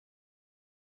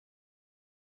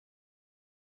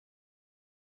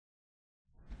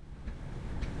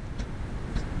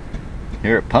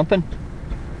Hear it pumping?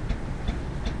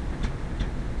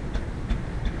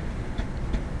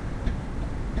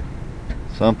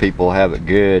 Some people have it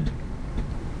good.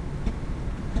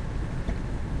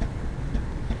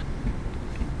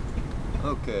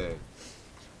 Okay.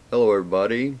 Hello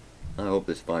everybody. I hope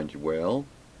this finds you well.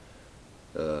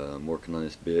 I'm working on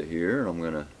this bit here, and I'm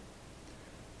gonna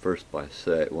first want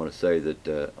to say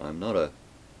that I'm not a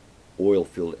oil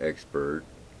field expert.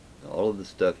 All of the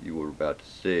stuff you were about to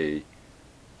see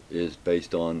is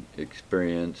based on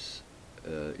experience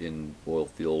in oil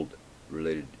field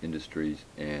related industries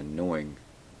and knowing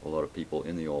a lot of people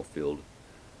in the oil field,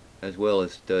 as well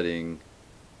as studying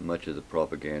much of the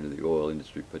propaganda the oil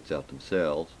industry puts out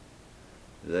themselves.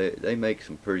 They make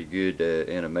some pretty good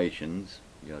animations.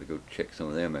 You got to go check some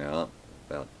of them out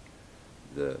about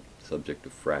the subject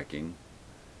of fracking.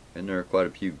 And there are quite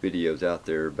a few videos out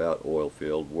there about oil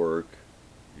field work.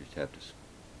 You just have to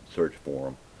search for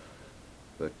them.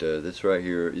 But this right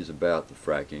here is about the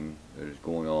fracking that is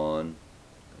going on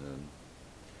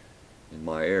in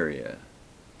my area,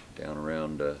 down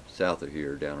around south of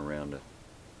here, down around a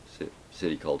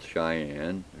city called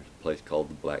Cheyenne. There's a place called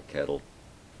the Black Cattle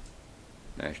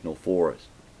National Forest,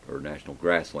 or National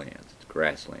Grasslands. It's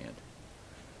grassland.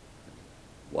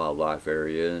 Wildlife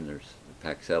area, and there's the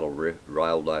Pack Saddle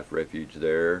Wildlife Refuge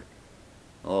there.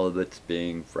 All of it's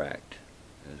being fracked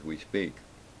as we speak.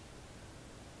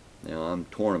 Now I'm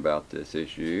torn about this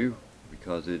issue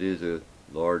because it is a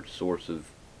large source of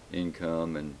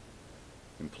income and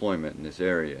employment in this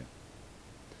area.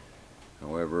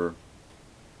 However,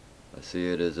 I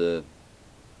see it as a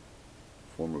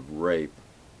form of rape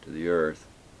to the earth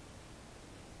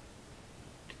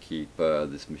to keep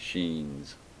these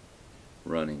machines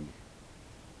running.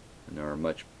 And there are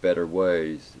much better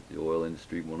ways that the oil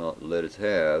industry will not let us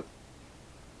have.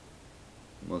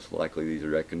 Most likely these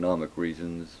are economic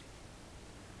reasons.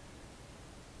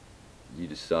 You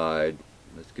decide.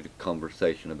 Let's get a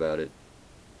conversation about it.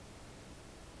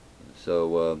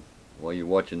 So while you're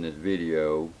watching this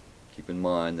video, keep in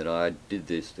mind that I did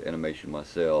this animation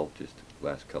myself just the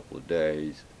last couple of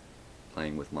days,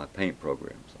 playing with my paint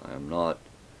programs. I'm not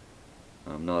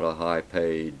a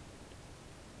high-paid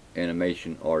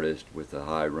animation artist with a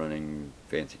high-running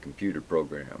fancy computer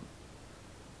program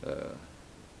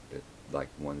like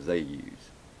the ones they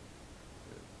use.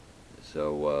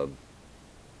 So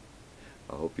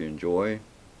I hope you enjoy.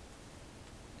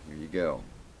 Here you go.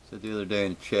 Said the other day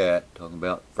in the chat, talking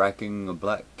about fracking the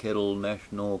Black Kettle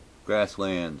National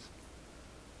Grasslands.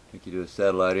 Take you to a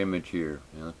satellite image here.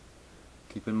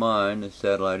 Keep in mind this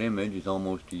satellite image is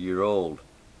almost a year old.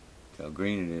 Look how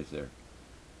green it is there.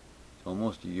 It's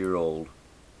almost a year old.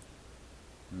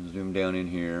 Zoom down in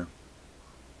here.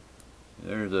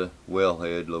 There's a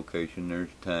wellhead location. There's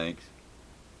tanks.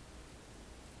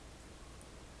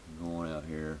 Going out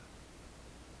here.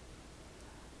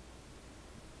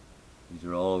 These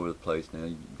are all over the place now.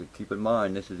 But keep in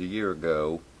mind this is a year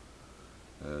ago.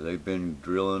 They've been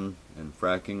drilling and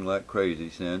fracking like crazy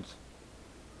since.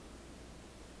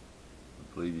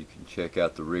 I believe you can check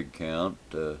out the rig count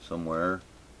somewhere.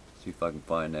 See if I can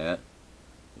find that.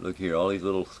 Look here, all these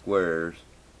little squares,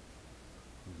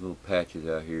 these little patches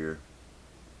out here,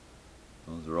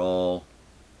 those are all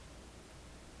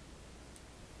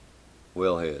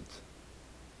wellheads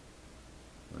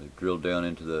where they drilled down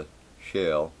into the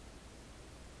shale.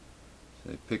 So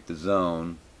they picked the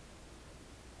zone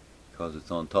because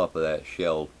it's on top of that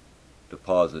shale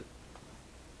deposit.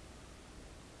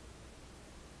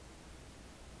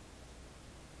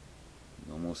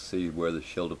 You almost see where the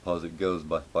shale deposit goes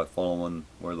by following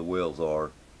where the wells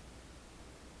are.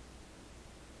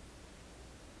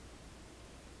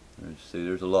 See,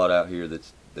 there's a lot out here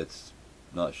that's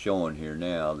not showing here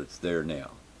now, that's there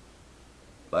now.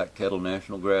 Black Kettle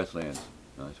National Grasslands.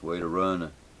 Nice way to run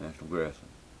a national grassland.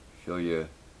 Show you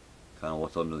kind of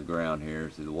what's under the ground here.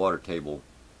 See, the water table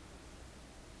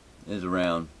is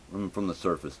around from the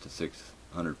surface to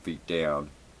 600 feet down.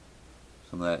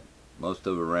 Some of that, most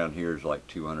of it around here is like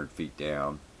 200 feet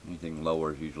down. Anything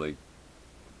lower is usually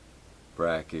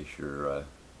brackish or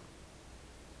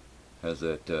has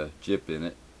that gyp in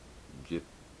it,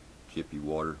 gyppy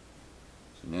water.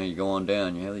 So now you go on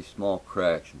down, you have these small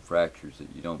cracks and fractures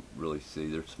that you don't really see.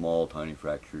 They're small, tiny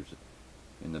fractures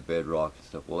in the bedrock and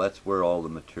stuff. Well, that's where all the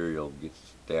material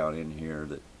gets down in here.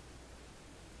 That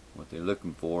what they're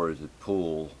looking for is a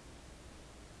pool,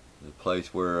 the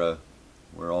place where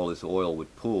all this oil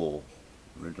would pool.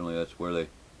 Originally, that's where they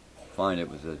find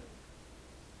it, was a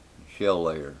shale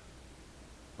layer.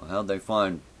 Well, how'd they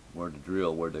find where to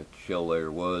drill, where the shale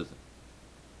layer was?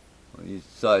 Well, they used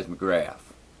a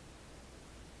seismograph.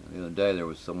 The other day there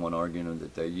was someone arguing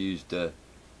that they used, they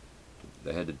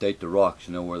had to date the rocks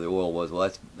to know where the oil was.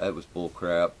 Well, that was bull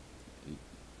crap.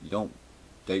 You don't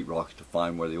date rocks to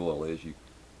find where the oil is. You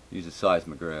use a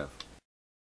seismograph.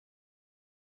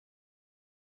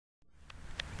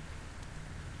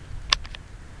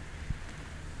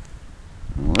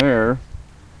 Well, there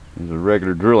is a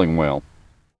regular drilling well.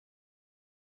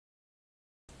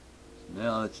 So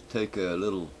now let's take a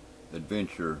little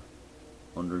adventure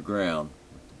underground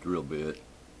with the drill bit.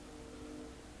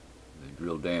 They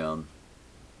drill down.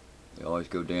 They always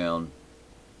go down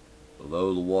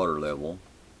below the water level,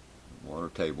 water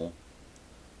table,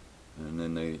 and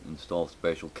then they install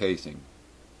special casing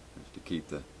just to keep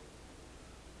the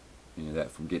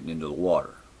that from getting into the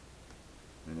water.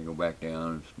 And they go back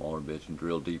down in smaller bits and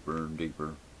drill deeper and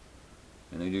deeper.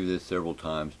 And they do this several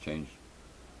times,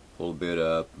 pull a bit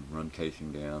up and run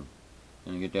casing down.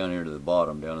 And they get down here to the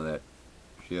bottom, down to that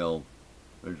shell.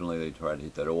 Originally they tried to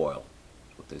hit that oil.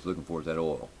 What they was looking for is that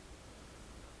oil.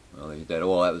 Well, they hit that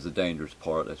oil. That was the dangerous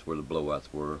part. That's where the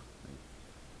blowouts were.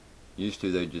 Used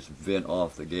to, they just vent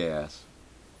off the gas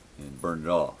and burn it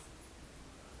off.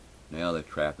 Now they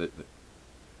trap it, but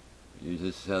this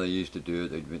is how they used to do it.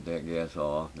 They'd vent that gas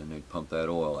off, and then they'd pump that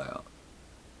oil out.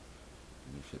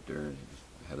 And they sit there and they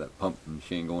just have that pump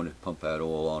machine going to pump that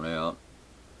oil on out.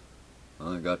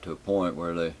 Well, they got to a point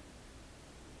where they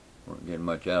weren't getting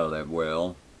much out of that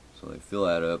well, so they fill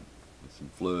that up with some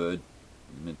fluid,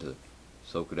 meant to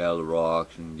soak it out of the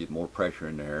rocks and get more pressure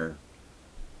in there,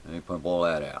 and they pump all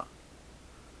that out.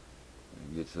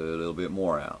 And it gets a little bit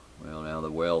more out. Well, now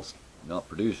the well's not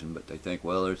producing, but they think,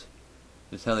 well, this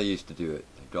is how they used to do it.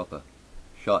 They drop a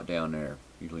shot down there,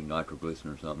 usually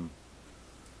nitroglycerin or something.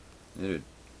 It'd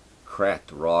crack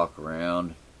the rock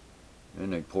around,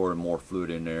 then they'd pour more fluid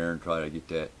in there and try to get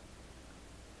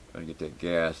that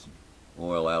gas and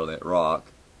oil out of that rock.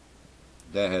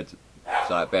 That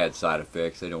had bad side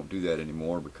effects. They don't do that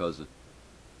anymore because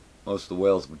most of the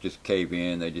wells would just cave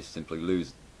in. They just simply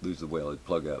lose the well. It'd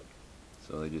plug up,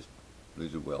 so they just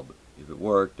lose the well. But if it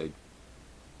worked, they'd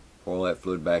pour all that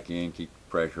fluid back in, keep the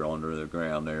pressure under the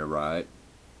ground there right,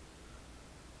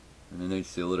 and then they'd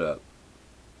seal it up.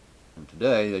 And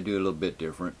today they do it a little bit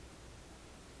different.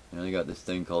 Now they got this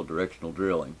thing called directional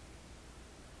drilling,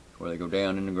 where they go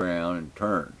down in the ground and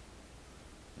turn.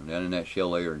 Go down in that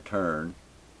shell layer and turn.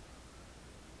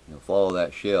 They'll follow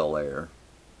that shell layer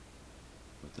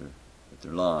with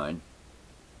their line.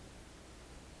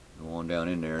 Go on down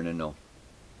in there, and then they'll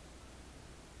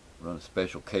run a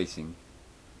special casing.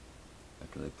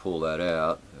 After they pull that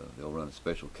out, they'll run a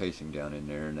special casing down in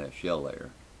there in that shell layer.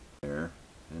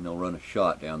 And they'll run a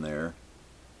shot down there.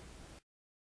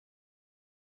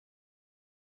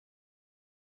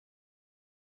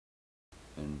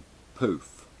 And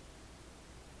poof.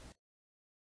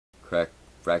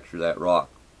 Fracture that rock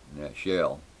in that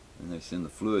shell. And they send the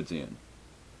fluids in.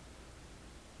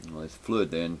 And all this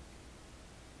fluid then,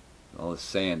 all this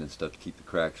sand and stuff to keep the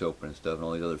cracks open and stuff, and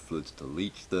all these other fluids to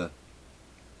leach the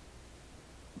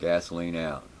gasoline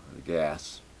out, or the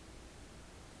gas.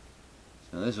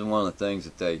 Now this is one of the things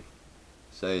that they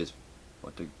say is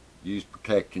what they use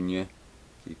protecting you,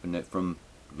 keeping it from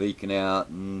leaking out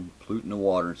and polluting the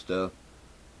water and stuff.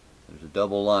 There's a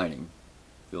double lining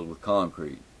filled with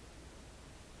concrete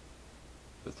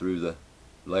through the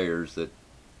layers that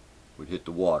would hit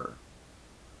the water.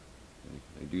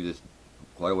 They do this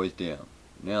quite a ways down.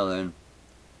 Now then,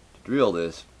 to drill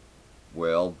this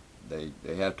well, they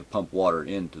have to pump water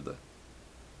into the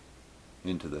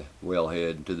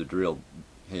wellhead, into the drill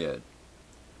head.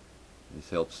 This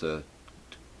helps to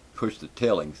push the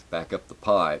tailings back up the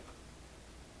pipe.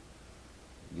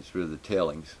 It gets rid of the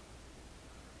tailings.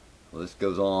 Well, this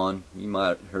goes on. You might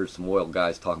have heard some oil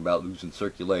guys talking about losing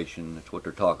circulation. That's what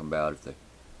they're talking about. If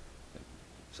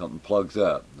something plugs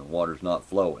up, the water's not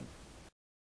flowing.